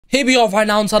Here we are right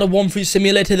now inside of One Fruit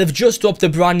Simulator. They've just dropped a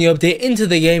brand new update into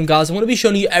the game, guys. I'm going to be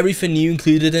showing you everything new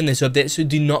included in this update, so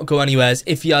do not go anywhere.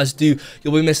 If you guys do,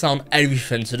 you'll be missing out on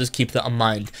everything, so just keep that in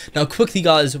mind. Now, quickly,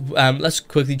 guys, let's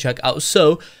quickly check out.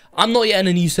 So, I'm not yet in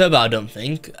a new server, I don't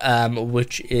think,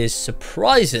 which is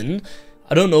surprising.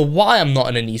 I don't know why I'm not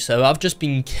in a new server. I've just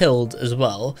been killed as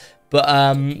well. But,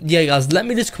 yeah, guys, let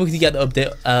me just quickly get the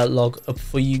update log up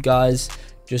for you guys,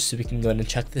 just so we can go in and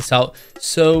check this out.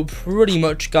 So pretty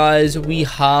much, guys, we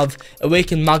have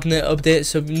Awakened Magnet update,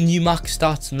 so new max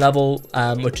stats and level,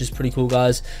 which is pretty cool,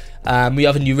 guys. We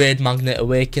have a new raid Magnet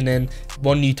Awakening,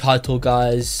 one new title,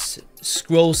 guys,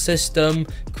 scroll system,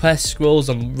 quest scrolls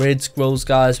and raid scrolls,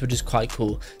 guys, which is quite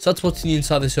cool. So that's what's new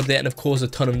inside this update, and of course a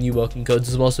ton of new working codes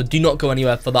as well, so do not go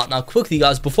anywhere for that. Now quickly,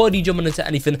 guys, before I do jump into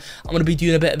anything, I'm going to be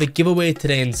doing a bit of a giveaway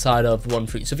today inside of One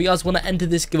Fruit. So if you guys want to enter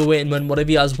this giveaway and win whatever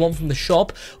you guys want from the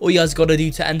shop, all you guys got to do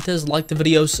to enter is like the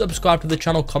video, subscribe to the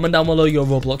channel, comment down below your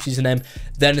Roblox username,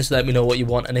 then just let me know what you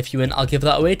want, and if you win, I'll give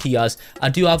that away to you guys. I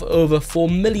do have over 4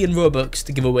 million Robux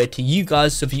to give away to you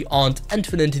guys, so if you aren't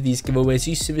entering into these giveaways,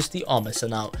 you seriously are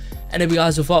missing out. Anyway,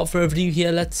 guys, without further ado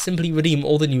here, let's simply redeem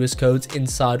all the newest codes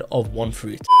inside of One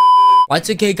Fruit. Right,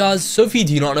 okay, guys, so if you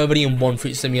do not know already in One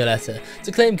Fruit Simulator,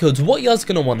 to claim codes, what you guys are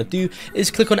going to want to do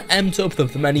is click on M to open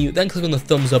up the menu, then click on the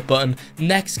thumbs up button.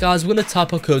 Next, guys, we're going to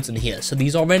type our codes in here. So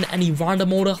these are in any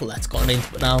random order. Let's go on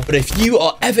into it now. But if you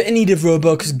are ever in need of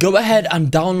Robux, go ahead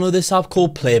and download this app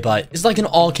called Playbyte. It's like an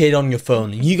arcade on your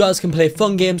phone. You guys can play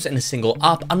fun games in a single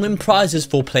app and win prizes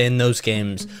for playing those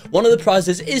games. One of the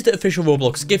prizes is the official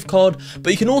Roblox gift card,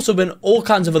 but you can also win all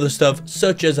kinds of other stuff,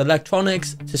 such as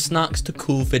electronics to snacks to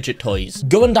cool fidget toys.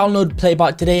 Go and download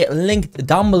Playbyte today, linked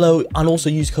down below, and also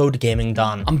use code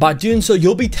GAMINGDAN. And by doing so,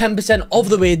 you'll be 10% of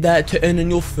the way there to earning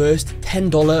your first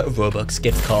 $10 Robux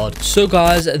gift card. So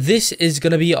guys, this is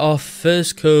going to be our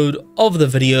first code of the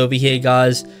video over here,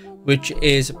 guys, which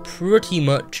is pretty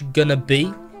much going to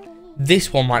be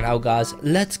this one right now, guys.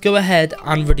 Let's go ahead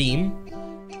and redeem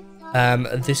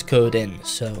this code in.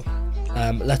 So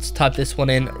let's type this one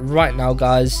in right now,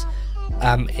 guys.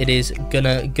 It is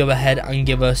gonna go ahead and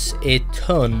give us a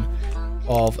ton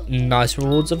of nice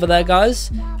rewards over there, guys.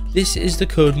 This is the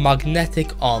code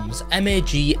Magnetic Arms,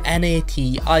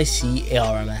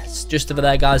 MAGNETICARMS, just over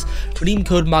there, guys. Redeem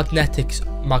code Magnetic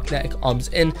Arms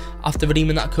in. After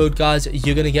redeeming that code, guys,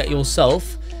 you're gonna get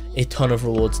yourself a ton of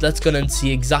rewards. Let's go and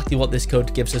see exactly what this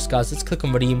code gives us, guys. Let's click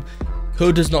on redeem.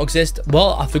 Code does not exist.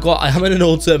 Well, I forgot I am in an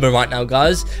old server right now,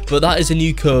 guys, but that is a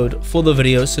new code for the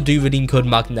video, so do redeem code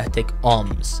Magnetic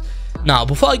Arms. Now,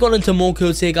 before I go into more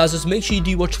codes here, guys, just make sure you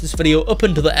do watch this video up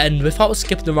until the end without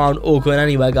skipping around or going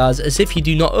anywhere, guys, as if you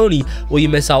do, not only will you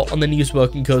miss out on the newest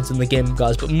working codes in the game,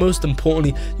 guys, but most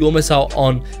importantly, you'll miss out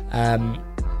on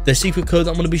the secret code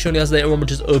that I'm going to be showing you guys later on,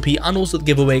 which is OP, and also the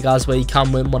giveaway, guys, where you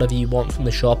can win whatever you want from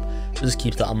the shop, so just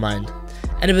keep that in mind.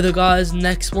 Anyway though, guys,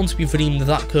 next, once we've redeemed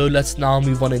that code, let's now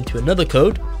move on into another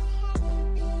code,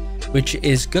 which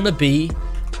is gonna be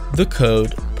the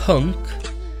code PUNK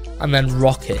and then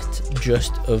Rocket,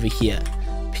 just over here.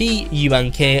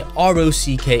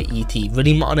 PUNKROCKET.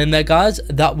 Redeem it on in there, guys.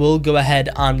 That will go ahead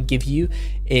and give you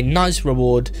a nice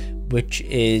reward, which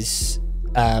is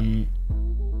I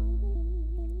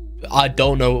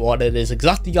don't know what it is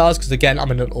exactly, guys, because again,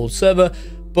 I'm in an old server,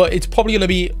 but it's probably gonna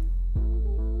be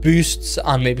boosts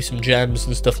and maybe some gems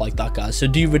and stuff like that, guys. So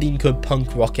do redeem code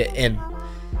Punk Rocket in.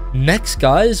 Next,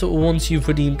 guys, once you've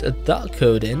redeemed that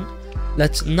code in,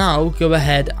 let's now go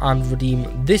ahead and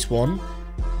redeem this one,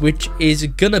 which is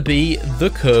gonna be the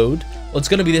code. Well, it's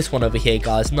gonna be this one over here,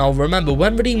 guys. Now remember,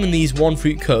 when redeeming these One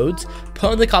Fruit codes,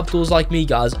 put in the capitals like me,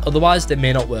 guys, otherwise they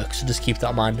may not work, so just keep that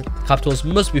in mind. The capitals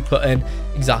must be put in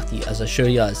exactly as I show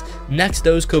you guys. Next,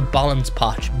 those code Balance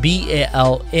Patch,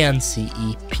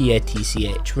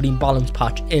 BALANCEPATCH. Redeem Balance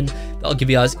Patch in. That'll give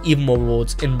you guys even more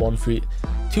rewards in One Fruit.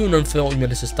 240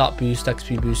 minutes of stat boost,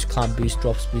 XP boost, clan boost,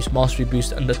 drops boost, mastery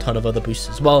boost, and a ton of other boosts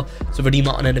as well. So redeem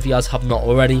that on in if you guys have not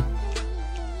already.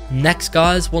 Next,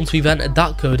 guys, once we've entered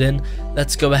that code in,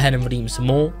 let's go ahead and redeem some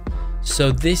more. So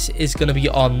this is going to be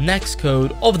our next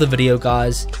code of the video,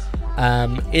 guys.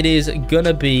 It is going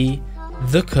to be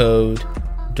the code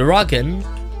Dragon,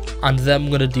 and then I'm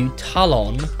going to do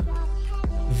Talon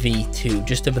V2,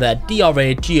 just over there,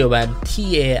 DRAGON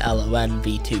TALON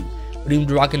V2. Redeem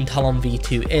Dragon Talon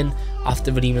V2 in.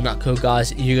 After redeeming that code,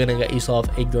 guys, you're going to get yourself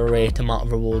a great amount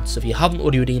of rewards. So if you haven't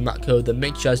already redeemed that code, then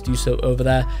make sure you guys do so over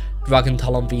there Dragon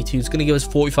Talon V2. It's going to give us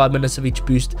 45 minutes of each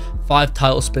boost, 5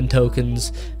 title spin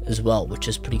tokens as well, which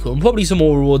is pretty cool, and probably some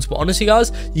more rewards. But honestly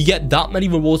guys, you get that many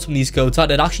rewards from these codes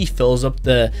that it actually fills up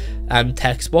the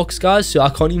text box, guys, so I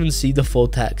can't even see the full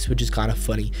text, which is kind of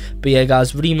funny. But yeah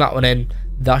guys, redeem that one in.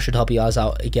 That should help you guys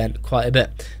out again quite a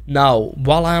bit. Now,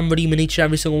 while I am redeeming each and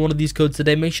every single one of these codes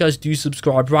today, make sure you guys do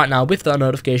subscribe right now with that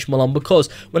notification bell on, because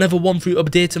whenever OneFruit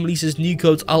updates and releases new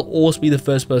codes, I'll always be the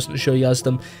first person to show you guys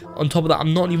them. On top of that,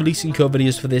 I'm not only releasing code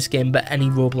videos for this game, but any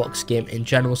Roblox game in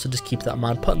general, so just keep that in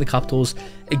mind, put in the capitals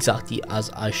exactly as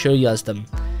I show you guys them.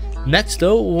 Next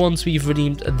though, once we've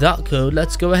redeemed that code,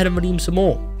 let's go ahead and redeem some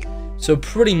more. So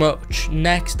pretty much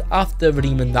next, after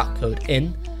redeeming that code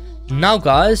in, now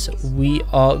guys, we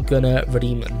are gonna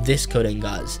redeem this code in,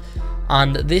 guys,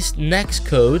 and this next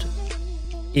code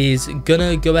is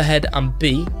gonna go ahead and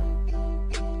be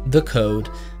the code,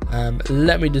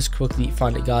 let me just quickly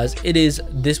find it, guys. It is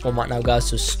this one right now, guys.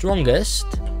 So strongest,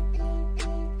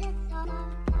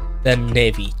 then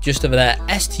navy, just over there,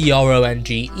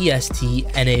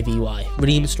 STRONGESTNAVY.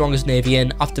 Redeem strongest navy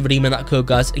in. After redeeming that code,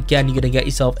 guys, again, you're gonna get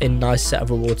yourself a nice set of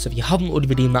rewards. So if you haven't already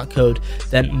redeemed that code,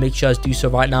 then make sure to do so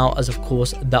right now, as of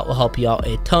course that will help you out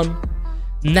a ton.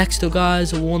 Next up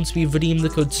guys, once we've redeemed the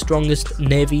code strongest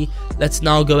navy, let's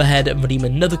now go ahead and redeem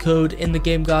another code in the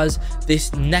game, guys.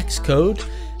 This next code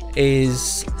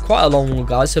is quite a long one,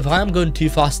 guys, so if I am going too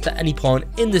fast at any point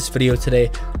in this video today,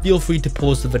 feel free to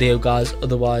pause the video, guys,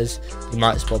 otherwise you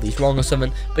might spell these wrong or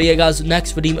something. But yeah guys,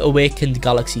 next, redeem Awakened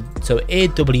Galaxy, so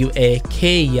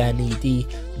AWAKENED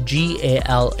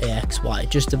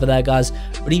just over there, guys.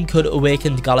 Redeem code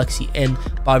Awakened Galaxy in.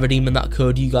 By redeeming that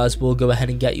code, you guys will go ahead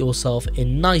and get yourself a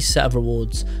nice set of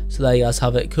rewards. So there you guys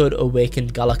have it, code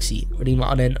Awakened Galaxy. Redeem that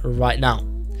on in right now.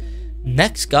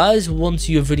 Next guys, once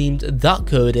you have redeemed that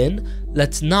code in,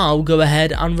 let's now go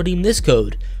ahead and redeem this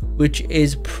code, which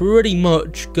is pretty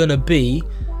much gonna be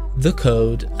the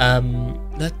code,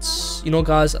 let's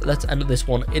end this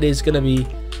one. It is gonna be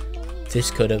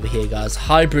this code over here, guys,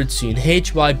 Hybrid Soon,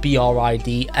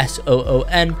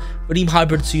 HYBRIDSOON. Redeem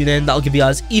Hybrid Soon in. That'll give you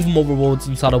guys even more rewards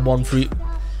inside of OneFruit.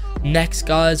 Next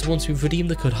guys, once we've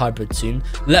redeemed the code Hybrid Soon,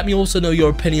 let me also know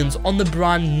your opinions on the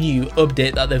brand new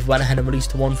update that they've went ahead and released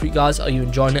to OneFruit, guys. Are you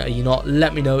enjoying it? Are you not?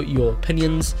 Let me know your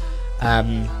opinions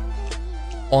on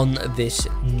this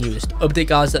newest update,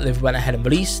 guys, that they've went ahead and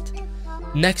released.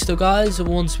 Next up guys,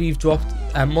 once we've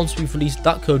released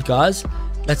that code, guys,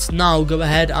 let's now go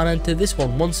ahead and enter this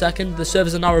one. 1 second, the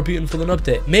servers are now rebooting for an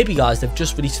update. Maybe guys, they've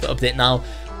just released the update now.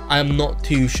 I am not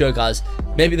too sure, guys.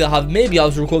 Maybe they have. Maybe I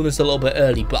was recording this a little bit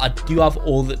early, but I did have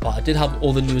all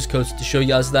the newest codes to show you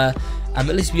guys there. At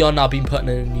least we are now being put in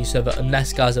a new server,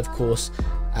 unless guys, of course,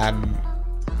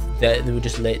 they were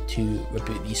just late to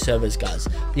reboot these servers, guys.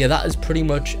 But yeah, that is pretty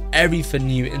much everything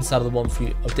new inside of the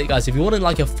OneFruit update, guys. If you wanted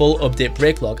like a full update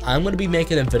break log, I'm going to be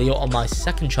making a video on my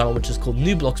second channel, which is called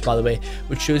New Blocks, by the way,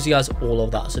 which shows you guys all of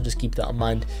that. So just keep that in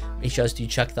mind. Make sure you guys do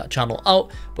check that channel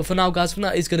out. But for now, guys,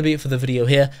 that is going to be it for the video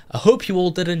here. I hope you all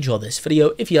did enjoy this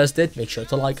video. If you guys did, make sure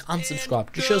to like and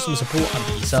subscribe to show some support,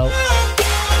 and peace out.